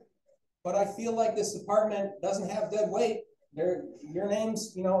year, but I feel like this department doesn't have dead weight. Your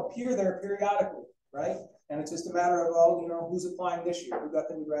names, you know, appear there periodically, right? And it's just a matter of, well, you know, who's applying this year, who got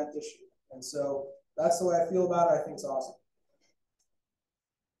the new grant this year. And so that's the way I feel about it. I think it's awesome.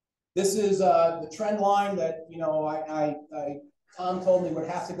 This is the trend line that, you know, Tom told me would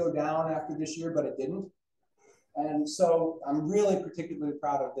have to go down after this year, but it didn't. And so I'm really particularly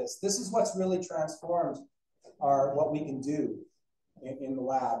proud of this. This is what's really transformed what we can do in the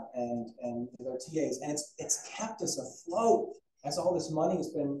lab and with our TAs. And it's kept us afloat as all this money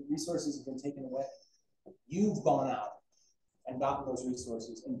resources have been taken away. You've gone out and gotten those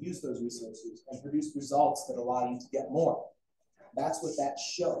resources and used those resources and produced results that allow you to get more. That's what that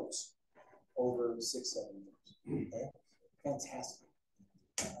shows over 6-7 years. Okay? Fantastic.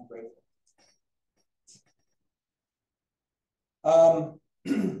 I'm grateful.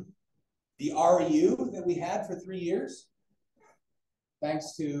 The REU that we had for 3 years,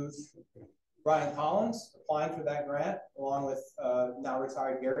 thanks to Brian Collins applying for that grant, along with now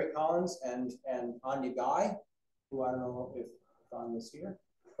retired Gary Collins and Anya Guy, who I don't know if Anya's here,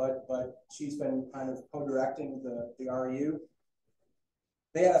 but she's been kind of co-directing the REU.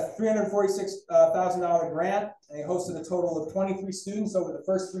 They had a $346,000 grant. They hosted a total of 23 students over the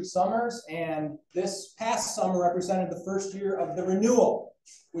first 3 summers. And this past summer represented the first year of the renewal,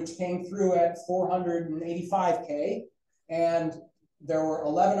 which came through at $485K. And there were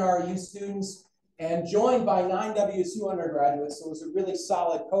 11 REU students and joined by 9 WSU undergraduates. So it was a really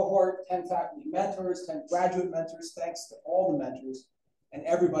solid cohort, 10 faculty mentors, 10 graduate mentors, thanks to all the mentors and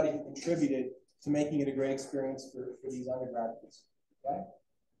everybody who contributed to making it a great experience for these undergraduates. Okay.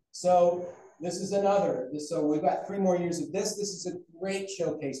 So this is so we've got 3 more years of this. This is a great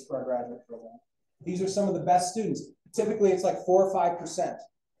showcase for our graduate program. These are some of the best students. Typically, it's like 4 or 5%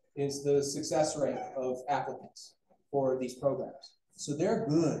 is the success rate of applicants for these programs. So they're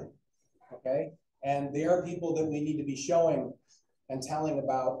good, okay? And they are people that we need to be showing and telling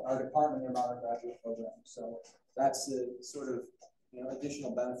about our department and about our graduate program. So that's the sort of, you know,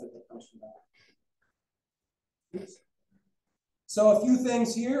 additional benefit that comes from that. Oops. So a few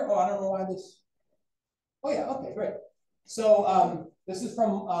things here. Oh, I don't know why this. Oh yeah, okay, great. So this is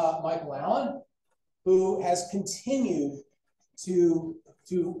from Michael Allen, who has continued to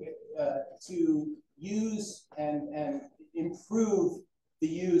use and improve the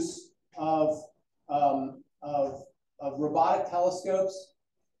use of robotic telescopes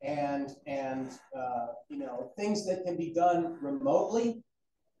and you know, things that can be done remotely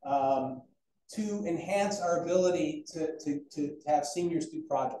to enhance our ability to have seniors do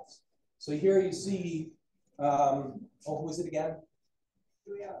projects. So here you see, oh, who is it again?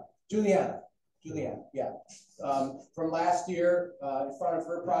 Juliana, yeah. From last year, in front of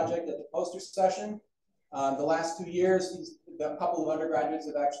her project at the poster session. The last 2 years, a couple of undergraduates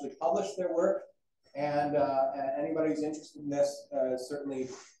have actually published their work. And anybody who's interested in this certainly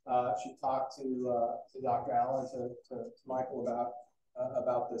should talk to Dr. Allen, to Michael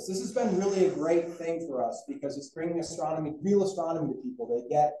about this. This has been really a great thing for us because it's bringing astronomy, real astronomy to people. They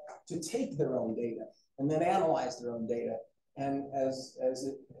get to take their own data and then analyze their own data. And as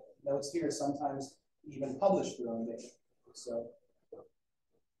it notes here, sometimes even publish their own data. So,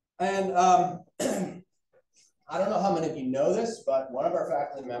 and I don't know how many of you know this, but one of our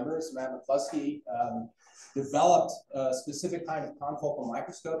faculty members, Matt McCluskey, developed a specific kind of confocal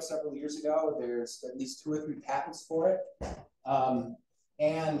microscope several years ago. There's at least 2 or 3 patents for it.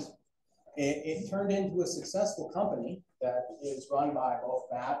 And it turned into a successful company that is run by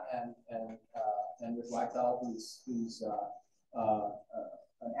both Matt and Rick Weitel, who's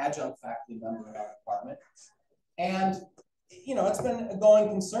an adjunct faculty member in our department. And, you know, it's been a going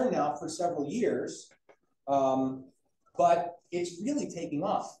concern now for several years, but it's really taking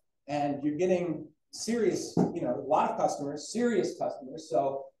off. And you're getting serious, you know, a lot of customers, serious customers.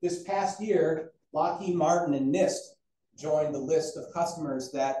 So this past year, Lockheed Martin and NIST joined the list of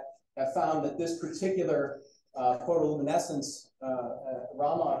customers that have found that this particular photoluminescence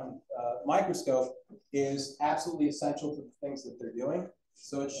Raman microscope is absolutely essential to the things that they're doing.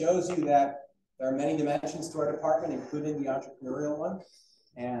 So it shows you that there are many dimensions to our department, including the entrepreneurial one.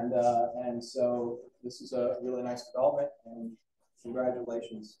 And so this is a really nice development, and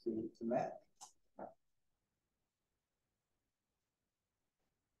congratulations to Matt.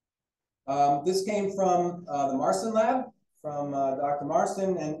 This came from the Marston Lab, from Dr.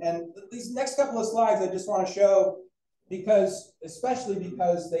 Marston, and these next couple of slides I just want to show especially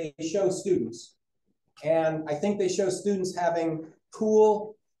because they show students. And I think they show students having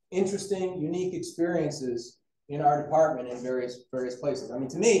cool, interesting, unique experiences in our department in various places. I mean,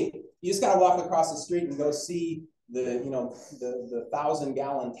 to me, you just got to walk across the street and go see the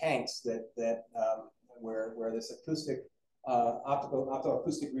 1,000-gallon tanks where this acoustic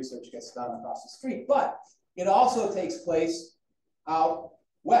optoacoustic research gets done across the street. But it also takes place out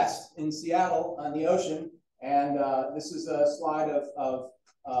west in Seattle on the ocean. And this is a slide of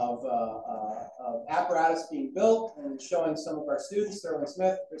apparatus being built and showing some of our students, Sterling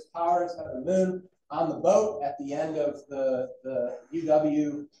Smith, Chris Powers, Heather Moon, on the boat at the end of the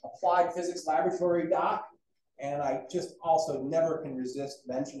UW Applied Physics Laboratory dock. And I just also never can resist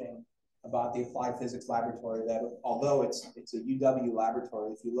mentioning about the Applied Physics Laboratory that although it's a UW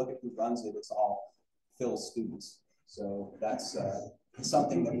laboratory, if you look at who runs it, it's all Phil's students. So that's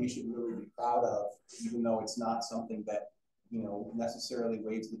something that we should really be proud of, even though it's not something that, you know, necessarily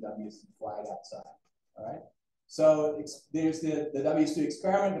waves the WSU flag outside. All right. So there's the WSU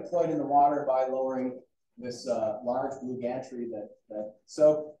experiment deployed in the water by lowering this large blue gantry.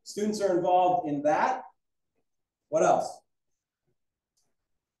 So students are involved in that. What else?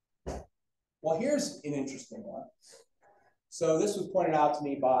 Well, here's an interesting one. So this was pointed out to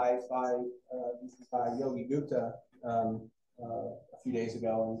me by Yogi Gupta a few days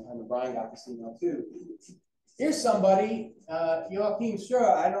ago, and Brian got this email too. Here's somebody, Joachim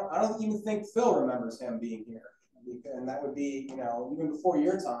Stroh. I don't even think Phil remembers him being here, and that would be, you know, even before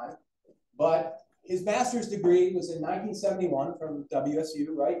your time. But his master's degree was in 1971 from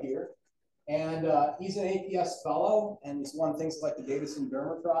WSU, right here, and he's an APS fellow, and he's won things like the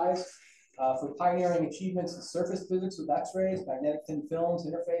Davidson-Dermer Prize for pioneering achievements in surface physics with X-rays, magnetic thin films,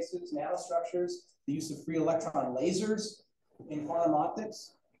 interfaces, nanostructures, the use of free electron lasers in quantum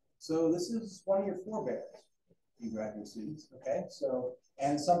optics. So this is one of your forebears, you graduate students. Okay, so,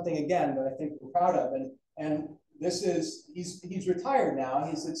 and something again that I think we're proud of, and this is he's retired now.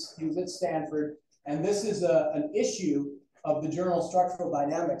 He was at Stanford, and this is an issue of the journal Structural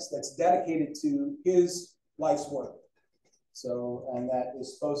Dynamics that's dedicated to his life's work. So, and that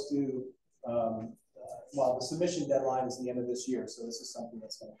is supposed to, well, the submission deadline is the end of this year, so this is something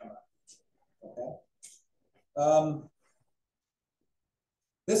that's going to come up. Okay.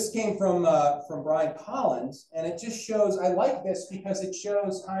 This came from Brian Collins, and it just shows, I like this because it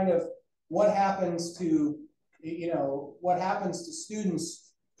shows kind of what happens to you know, what happens to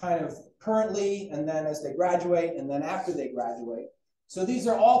students kind of currently, and then as they graduate, and then after they graduate. So these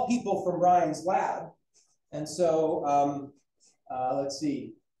are all people from Brian's lab. And so let's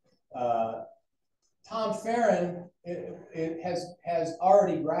see. Tom Farron has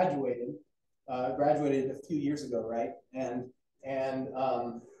already graduated, graduated a few years ago, right?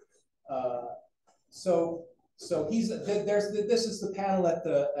 So he's this is the panel at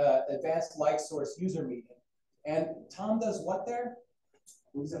the Advanced Light Source user meeting, and Tom does what there?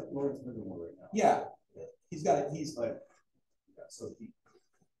 He's at Lawrence Livermore right now. Yeah, he's got it. He's like, yeah, so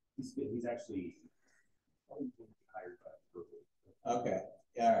he's actually hired by Berkeley. Okay.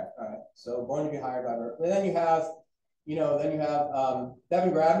 Yeah. All right. So going to be hired by Berkeley. And then you have,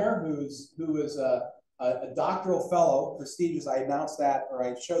 Devin Grabner, who is a doctoral fellow, prestigious. I announced that, or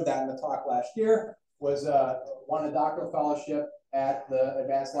I showed that in the talk last year. Was won a doctoral fellowship at the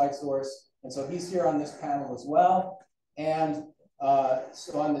Advanced Light Source, and so he's here on this panel as well. And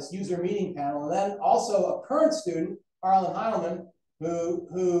so on this user meeting panel, and then also a current student, Harlan Heilman,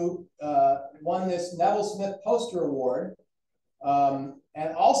 who won this Neville Smith Poster Award,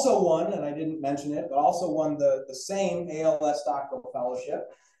 and also won, and I didn't mention it, but also won the same ALS doctoral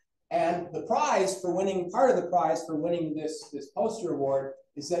fellowship. And the prize for winning, part of the prize for winning this poster award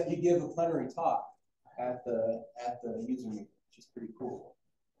is that you give a plenary talk at the user meeting, which is pretty cool.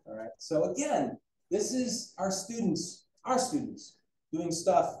 All right. So again, this is our students doing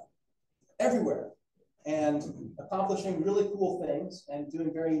stuff everywhere and accomplishing really cool things and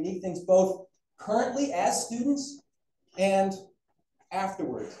doing very unique things, both currently as students and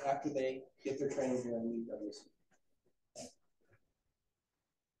afterwards, after they get their training here in the UWC.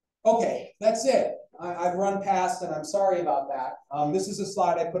 Okay, that's it. I've run past, and I'm sorry about that. This is a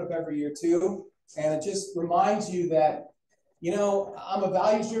slide I put up every year too, and it just reminds you that, you know, I'm a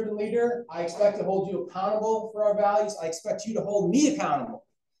values-driven leader. I expect to hold you accountable for our values. I expect you to hold me accountable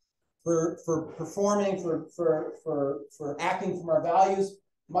for performing, for acting from our values.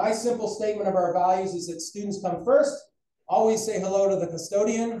 My simple statement of our values is that students come first. Always say hello to the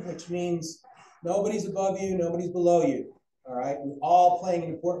custodian, which means nobody's above you, nobody's below you. All right, we're all playing an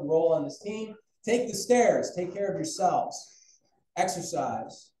important role on this team. Take the stairs, take care of yourselves,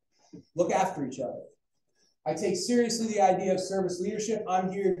 exercise, look after each other. I take seriously the idea of service leadership.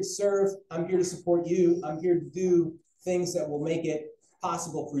 I'm here to serve, I'm here to support you, I'm here to do things that will make it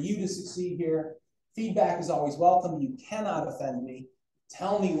possible for you to succeed here. Feedback is always welcome. You cannot offend me.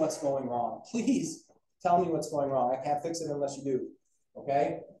 Tell me what's going wrong. Please tell me what's going wrong. I can't fix it unless you do,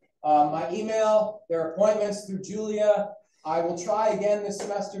 okay? My email, there are appointments through Julia. I will try again this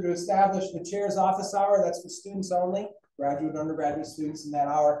semester to establish the chair's office hour. That's for students only, graduate and undergraduate students in that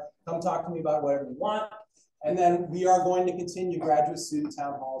hour. Come talk to me about whatever you want. And then we are going to continue graduate student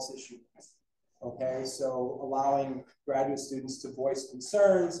town halls this year. Okay, so allowing graduate students to voice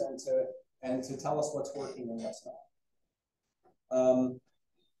concerns and to tell us what's working and what's not.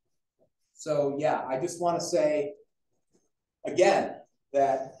 So yeah, I just want to say again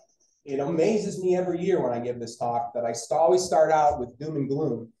that it amazes me every year when I give this talk that I always start out with doom and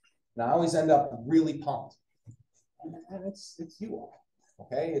gloom, and I always end up really pumped. And it's you all,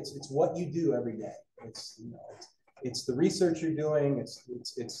 okay? It's what you do every day. It's the research you're doing. It's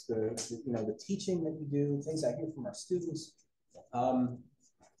the teaching that you do, things I hear from our students.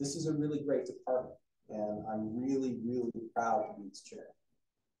 This is a really great department, and I'm really, really proud to be its chair.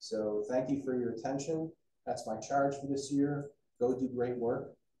 So thank you for your attention. That's my charge for this year. Go do great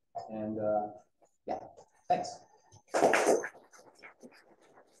work. And yeah, thanks.